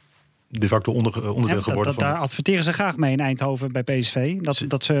nu de facto onderdeel geworden van... Daar adverteren ze graag mee in Eindhoven bij PSV.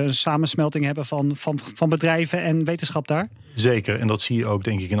 Dat ze een samensmelting hebben van bedrijven en wetenschap daar. Zeker. En dat zie je ook,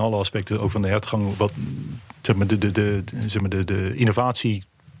 denk ik, in alle aspecten ook van de hertgang. Wat, zeg maar, de innovatie,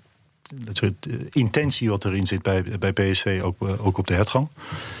 de intentie wat erin zit bij PSV, ook op de hertgang.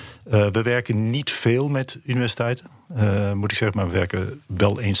 We werken niet veel met universiteiten, moet ik zeggen. Maar we werken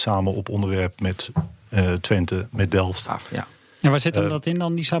wel eens samen op onderwerp met Twente, met Delft. Ja. En waar zit dat in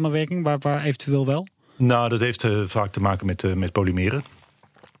dan, die samenwerking? Waar eventueel wel? Nou, dat heeft vaak te maken met polymeren.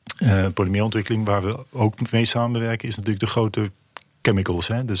 Polymeerontwikkeling, waar we ook mee samenwerken, is natuurlijk de grote chemicals.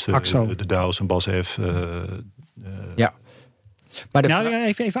 Hè? Dus de Dow's en BASF. Ja. Maar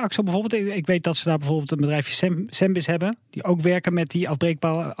even AXO bijvoorbeeld. Ik weet dat ze daar bijvoorbeeld een bedrijfje Sembis hebben, die ook werken met die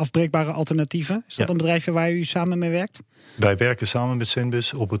afbreekbare alternatieven. Is dat een bedrijfje waar u samen mee werkt? Wij werken samen met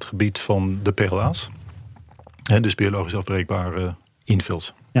Sembis op het gebied van de PLA's. Dus biologisch afbreekbare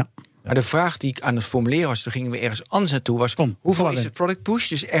invuls. Ja. Maar de vraag die ik aan het formuleren was, toen gingen we ergens anders naartoe, was hoeveel is het product push?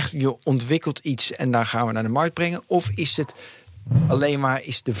 Dus echt, je ontwikkelt iets en daar gaan we naar de markt brengen. Of is het alleen maar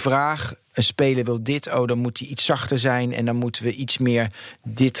is de vraag, een speler wil dit, dan moet hij iets zachter zijn en dan moeten we iets meer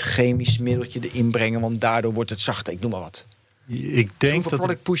dit chemisch middeltje erin brengen, want daardoor wordt het zachter. Ik noem maar wat. Ik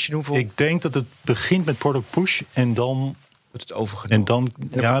denk dat het begint met product push en dan wordt het overgenomen.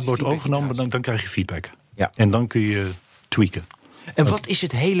 Het wordt overgenomen, maar dan krijg je feedback. Ja. En dan kun je tweaken. En wat is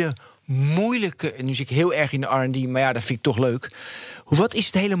het hele moeilijke, en nu zit ik heel erg in de R&D, maar ja, dat vind ik toch leuk. Wat is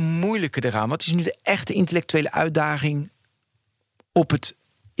het hele moeilijke eraan? Wat is nu de echte intellectuele uitdaging op het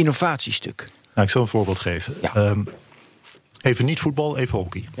innovatiestuk? Nou, ik zal een voorbeeld geven. Ja. Even niet voetbal, even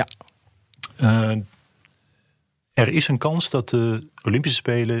hockey. Ja. Er is een kans dat de Olympische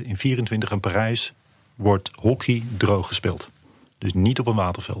Spelen in 24 in Parijs wordt hockey droog gespeeld. Dus niet op een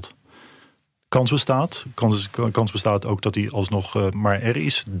waterveld. Kans bestaat ook dat hij alsnog... maar er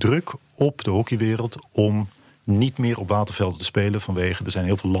is druk op de hockeywereld om niet meer op watervelden te spelen vanwege... er zijn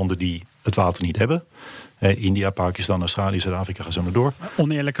heel veel landen die het water niet hebben. India, Pakistan, Australië, Zuid-Afrika, gaan zo maar door.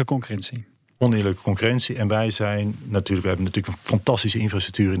 Oneerlijke concurrentie. Oneerlijke concurrentie. En we hebben natuurlijk een fantastische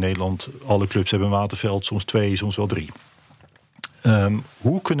infrastructuur in Nederland. Alle clubs hebben een waterveld, soms 2, soms wel 3.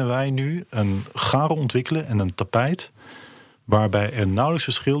 Hoe kunnen wij nu een garen ontwikkelen en een tapijt waarbij er nauwelijks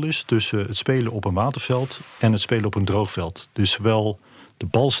verschil is tussen het spelen op een waterveld en het spelen op een droogveld? Dus zowel de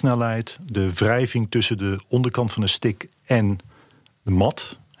balsnelheid, de wrijving tussen de onderkant van de stick en de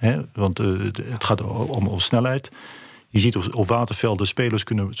mat. Want het gaat om snelheid. Je ziet op watervelden, spelers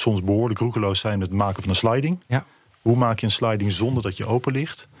kunnen soms behoorlijk roekeloos zijn met het maken van een sliding. Ja. Hoe maak je een sliding zonder dat je open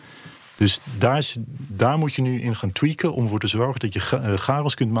ligt? Dus daar moet je nu in gaan tweaken om ervoor te zorgen dat je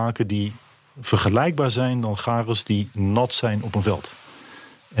garens kunt maken die vergelijkbaar zijn dan garens die nat zijn op een veld.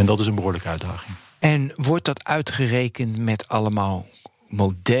 En dat is een behoorlijke uitdaging. En wordt dat uitgerekend met allemaal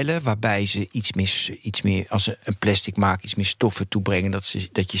modellen waarbij ze iets meer als een plastic maken, iets meer stoffen toebrengen,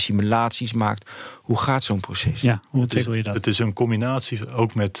 dat je simulaties maakt? Hoe gaat zo'n proces? Ja, hoe ontwikkel je dat? Het is een combinatie,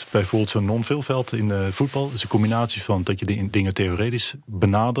 ook met bijvoorbeeld zo'n non-veelveld in voetbal. Het is een combinatie van dat je dingen theoretisch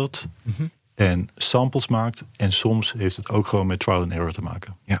benadert en samples maakt. En soms heeft het ook gewoon met trial and error te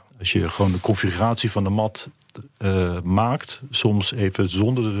maken. Ja. Als je gewoon de configuratie van de mat maakt, soms even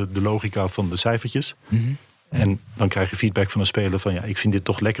zonder de logica van de cijfertjes. En dan krijg je feedback van een speler van... ik vind dit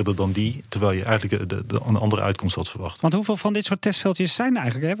toch lekkerder dan die... terwijl je eigenlijk een andere uitkomst had verwacht. Want hoeveel van dit soort testveldjes zijn er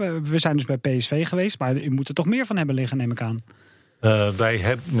eigenlijk? Hè? We zijn dus bij PSV geweest, maar u moet er toch meer van hebben liggen, neem ik aan. Wij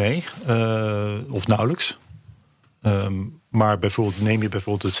hebben... of nauwelijks. Maar neem je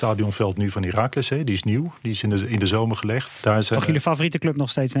bijvoorbeeld het stadionveld nu van Heracles. Die is nieuw, die is in de zomer gelegd. Daar zijn toch jullie favoriete club nog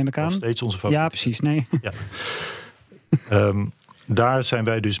steeds, neem ik aan? Nog steeds onze favoriete. Ja, precies, nee. Ja. Daar zijn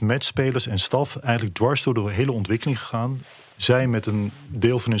wij dus met spelers en staf eigenlijk dwars door de hele ontwikkeling gegaan. Zij met een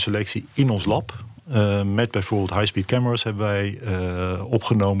deel van hun selectie in ons lab. Met bijvoorbeeld high-speed cameras hebben wij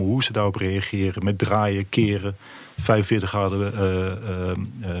opgenomen hoe ze daarop reageren. Met draaien, keren, 45 graden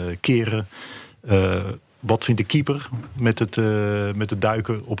keren. Wat vindt de keeper met het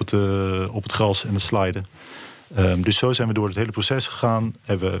duiken op het gras en het sliden. Dus zo zijn we door het hele proces gegaan.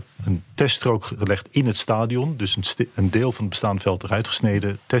 Hebben we een teststrook gelegd in het stadion. Dus een deel van het bestaande veld eruit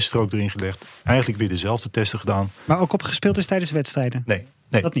gesneden. Teststrook erin gelegd. Eigenlijk weer dezelfde testen gedaan. Maar ook op gespeeld is tijdens wedstrijden? Nee,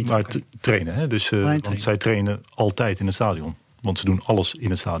 dat niet. Maar trainen. Hè? Dus, want zij trainen altijd in het stadion. Want ze doen alles in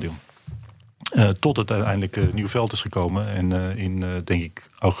het stadion. Tot het uiteindelijk een nieuw veld is gekomen. En in, denk ik,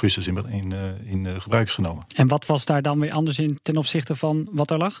 augustus in gebruik is genomen. En wat was daar dan weer anders in ten opzichte van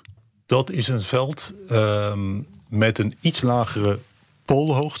wat er lag? Dat is een veld met een iets lagere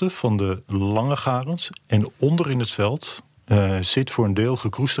poolhoogte van de lange garens. En onder in het veld zit voor een deel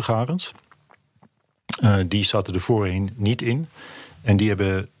gekroeste garens. Die zaten er voorheen niet in. En die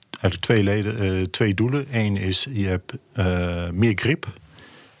hebben eigenlijk twee doelen. Eén is, je hebt meer grip.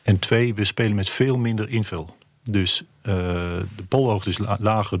 En 2, we spelen met veel minder invul. Dus de poolhoogte is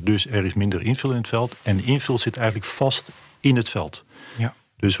lager, dus er is minder invul in het veld. En de invul zit eigenlijk vast in het veld. Ja.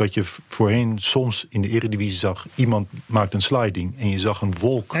 Dus wat je voorheen soms in de Eredivisie zag... iemand maakt een sliding en je zag een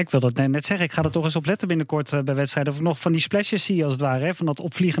wolk. Kijk, ik wil dat net zeggen. Ik ga er toch eens op letten binnenkort bij wedstrijden. Of ik nog van die splashes zie als het ware, hè? Van dat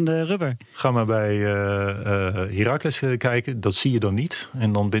opvliegende rubber. Ga maar bij Heracles kijken. Dat zie je dan niet.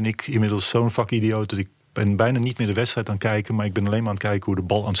 En dan ben ik inmiddels zo'n vakidioot dat ik ben bijna niet meer de wedstrijd aan het kijken... maar ik ben alleen maar aan het kijken hoe de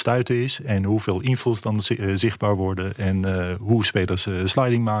bal aan het stuiten is... en hoeveel invuls dan zichtbaar worden... en hoe spelers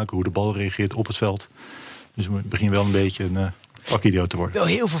sliding maken, hoe de bal reageert op het veld. Dus we beginnen wel een beetje een vakidioot te worden. Wel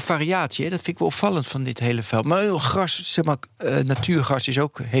heel veel variatie, hè? Dat vind ik wel opvallend van dit hele veld. Maar gras, zeg maar, natuurgras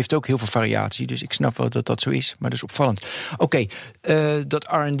heeft ook heel veel variatie... dus ik snap wel dat dat zo is, maar dat is opvallend. Oké, dat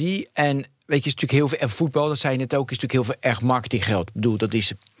R&D en... Weet je, is natuurlijk heel veel. En voetbal, dat zei je net ook, is natuurlijk heel veel echt marketinggeld. Ik bedoel, dat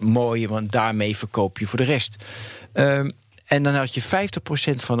is mooi, want daarmee verkoop je voor de rest. En dan had je 50%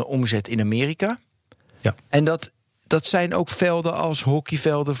 van de omzet in Amerika. Ja. En dat zijn ook velden als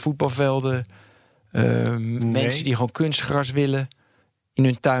hockeyvelden, voetbalvelden. Mensen die gewoon kunstgras willen in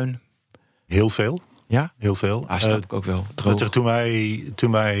hun tuin. Heel veel. Ja? Heel veel. Snap ik ook wel.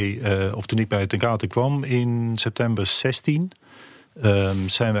 Toen ik bij Tenkate kwam in september 16...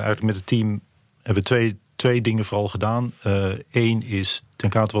 zijn we eigenlijk met het team... hebben twee dingen vooral gedaan. Eén is,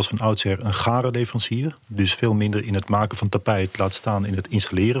 Tenkate was van oudsher een garenleverancier. Dus veel minder in het maken van tapijt... laat staan in het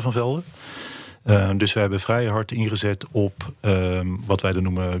installeren van velden. Dus we hebben vrij hard ingezet op wat wij dan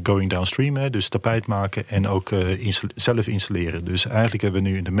noemen going downstream. Hè, dus tapijt maken en ook zelf installeren. Dus eigenlijk hebben we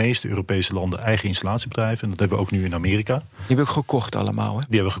nu in de meeste Europese landen eigen installatiebedrijven. En dat hebben we ook nu in Amerika. Die hebben ook gekocht allemaal, hè?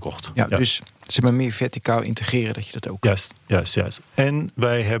 Die hebben we gekocht. Ja. Dus ze maar meer verticaal integreren, dat je dat ook... Juist. En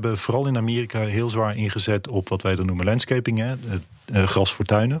wij hebben vooral in Amerika heel zwaar ingezet op wat wij dan noemen landscaping. Hè, gras voor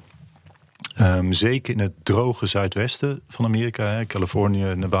tuinen. Zeker in het droge zuidwesten van Amerika. Hè,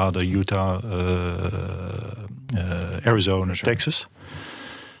 Californië, Nevada, Utah, Arizona, Texas.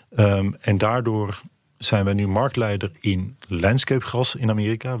 En daardoor zijn wij nu marktleider in landscapegras in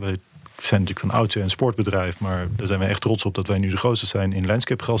Amerika. Wij zijn natuurlijk van oudsher een sportbedrijf... maar daar zijn we echt trots op dat wij nu de grootste zijn in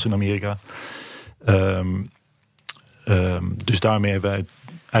landscapegras in Amerika. Dus daarmee hebben wij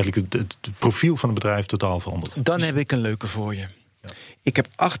eigenlijk het profiel van het bedrijf totaal veranderd. Dan heb ik een leuke voor je. Ja. Ik heb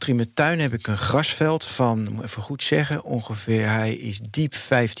achter in mijn tuin een grasveld van, moet even goed zeggen, ongeveer, hij is diep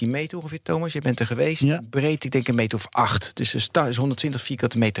 15 meter ongeveer, Thomas. Je bent er geweest. Ja. Breed, ik denk 1,8 meter. Dus er is 120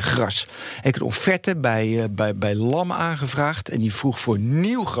 vierkante meter gras. Ik heb een offerte bij Lam aangevraagd en die vroeg voor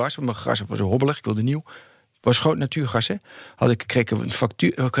nieuw gras, want mijn gras was hobbelig, ik wilde nieuw. Was gewoon natuurgras, hè? Kreeg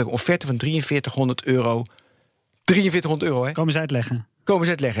een offerte van €4300. €4300, hè? Komen ze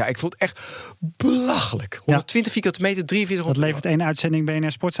uitleggen. Ja, ik vond het echt belachelijk. 120 vierkante meter, €4300. Dat levert één uitzending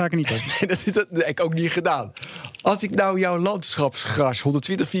BNR Sportzaken niet op. Nee, dat heb ik ook niet gedaan. Als ik nou jouw landschapsgras,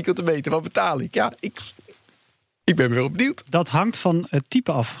 120 vierkante meter, wat betaal ik? Ja, ik ben weer benieuwd. Dat hangt van het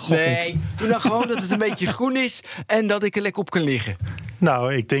type af. Nee, doe nou gewoon dat het een beetje groen is en dat ik er lekker op kan liggen.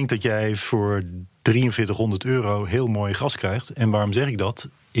 Nou, ik denk dat jij voor €4300 heel mooi gras krijgt. En waarom zeg ik dat?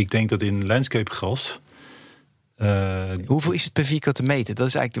 Ik denk dat in landscape gras... Hoeveel is het per vierkante meter? Dat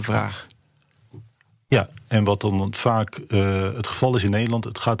is eigenlijk de vraag. Ja, en wat dan vaak het geval is in Nederland,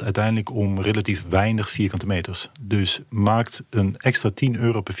 het gaat uiteindelijk om relatief weinig vierkante meters. Dus maakt een extra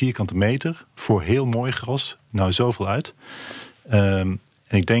 €10 per vierkante meter voor heel mooi gras nou zoveel uit. En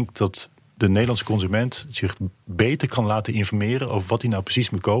ik denk dat de Nederlandse consument zich beter kan laten informeren over wat hij nou precies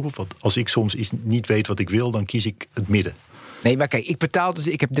moet kopen. Want als ik soms iets niet weet wat ik wil, dan kies ik het midden. Nee, maar kijk,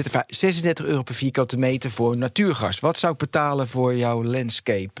 ik heb €36 per vierkante meter voor natuurgas. Wat zou ik betalen voor jouw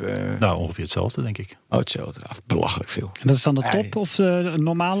landscape? Nou, ongeveer hetzelfde, denk ik. Oh, hetzelfde. Belachelijk veel. En dat is dan de top of de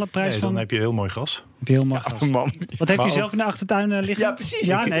normale prijs? Nee, dan heb je heel mooi gras. Heb je heel mooi gras. Man. Wat heeft u zelf in de achtertuin liggen? Ja, precies.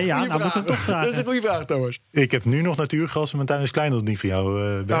 Nou moeten we het toch vragen. Dat is een goede vraag, Thomas. Ik heb nu nog natuurgras en mijn tuin is kleiner dan die van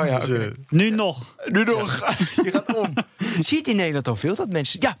jou, Ben. Okay. Nu nog. Je gaat om. Zie je het in Nederland al veel, dat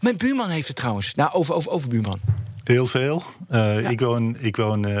mensen... Ja, mijn buurman heeft het trouwens. Nou, over buurman. Heel veel. Ik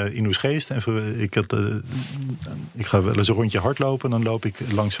woon in Oesgeest. En ik ga wel eens een rondje hardlopen. Dan loop ik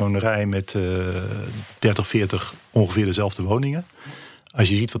langs zo'n rij met 30, 40 ongeveer dezelfde woningen. Als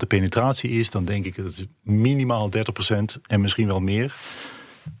je ziet wat de penetratie is, dan denk ik dat het minimaal 30% en misschien wel meer.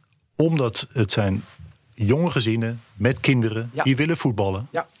 Omdat het zijn jonge gezinnen met kinderen die willen voetballen.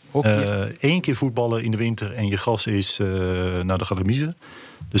 Ja. 1 keer voetballen in de winter en je gras is naar de galamiezen.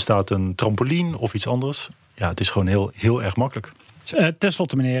 Er staat een trampoline of iets anders. Ja, het is gewoon heel erg makkelijk. Ten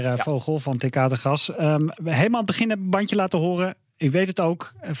slotte, meneer Vogel van TK de Gas. Helemaal aan het begin heb ik een bandje laten horen. U weet het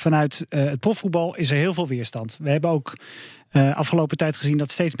ook, vanuit het profvoetbal is er heel veel weerstand. We hebben ook afgelopen tijd gezien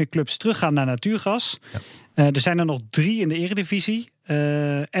dat steeds meer clubs teruggaan naar natuurgas. Ja. Er zijn er nog 3 in de eredivisie.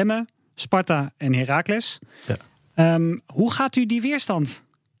 Emmen, Sparta en Heracles. Ja. Hoe gaat u die weerstand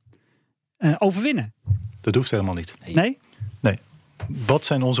overwinnen? Dat hoeft helemaal niet. Nee? Nee. Wat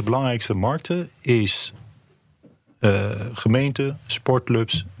zijn onze belangrijkste markten? Is gemeenten,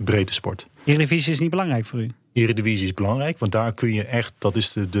 sportclubs, breedte sport. Eredivisie is niet belangrijk voor u? Eredivisie is belangrijk, want daar kun je echt... dat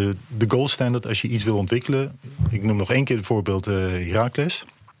is de gold standard als je iets wil ontwikkelen. Ik noem nog 1 keer het voorbeeld Heracles.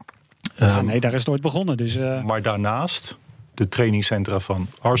 Nee, daar is het ooit begonnen. Dus, Maar daarnaast de trainingscentra van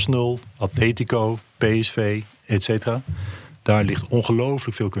Arsenal, Atletico, PSV, etc. Daar ligt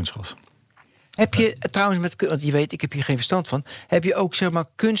ongelooflijk veel kunstgras. Heb je trouwens, want je weet, ik heb hier geen verstand van... heb je ook, zeg maar,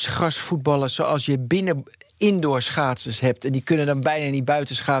 kunstgrasvoetballers zoals je binnen indoor schaatsers hebt... en die kunnen dan bijna niet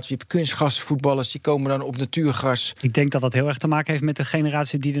buiten schaatsen. Je hebt kunstgrasvoetballers, die komen dan op natuurgras. Ik denk dat dat heel erg te maken heeft met de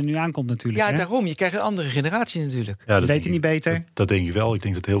generatie die er nu aankomt natuurlijk. Ja, daarom. Je krijgt een andere generatie natuurlijk. Ja, dat weet je niet beter. Dat denk ik wel. Ik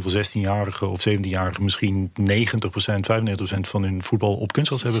denk dat heel veel 16-jarigen of 17-jarigen... misschien 90%, 95% van hun voetbal op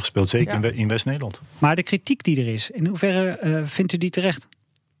kunstgras hebben gespeeld. Zeker in West-Nederland. Maar de kritiek die er is, in hoeverre vindt u die terecht?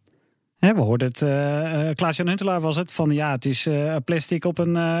 We hoorden het, Klaas-Jan Huntelaar was het, van het is plastic op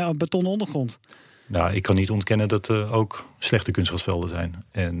een betonnen ondergrond. Nou, ik kan niet ontkennen dat er ook slechte kunstgrasvelden zijn.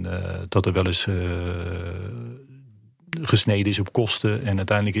 En dat er wel eens gesneden is op kosten. En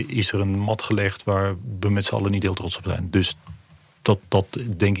uiteindelijk is er een mat gelegd waar we met z'n allen niet heel trots op zijn. Dus dat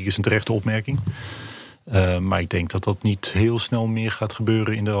denk ik is een terechte opmerking. Maar ik denk dat dat niet heel snel meer gaat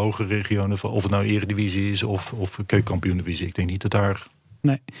gebeuren in de hogere regionen. Of het nou Eredivisie is of Keukenkampioen-divisie. Ik denk niet dat daar...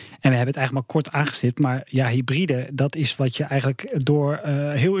 Nee, en we hebben het eigenlijk maar kort aangestipt. Maar hybride, dat is wat je eigenlijk door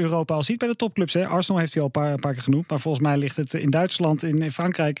heel Europa al ziet bij de topclubs. Hè? Arsenal heeft u al een paar keer genoemd. Maar volgens mij ligt het in Duitsland, in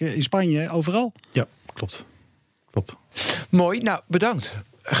Frankrijk, in Spanje, overal. Ja, klopt. Mooi, nou bedankt.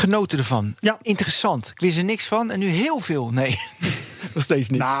 Genoten ervan. Ja. Interessant. Ik wist er niks van en nu heel veel. Nee, nog steeds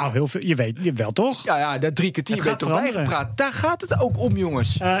niet. Nou, heel veel. Je weet wel toch? Ja, dat 3 kwartier ben je toch bijgepraat. Daar gaat het ook om,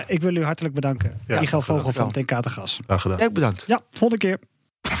 jongens. Ik wil u hartelijk bedanken. Michael Vogel van TK de Gas. Graag gedaan. Ja, bedankt. Ja, volgende keer.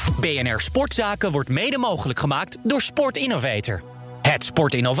 BNR Sportzaken wordt mede mogelijk gemaakt door Sport Innovator. Het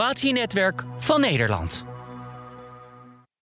sportinnovatienetwerk van Nederland.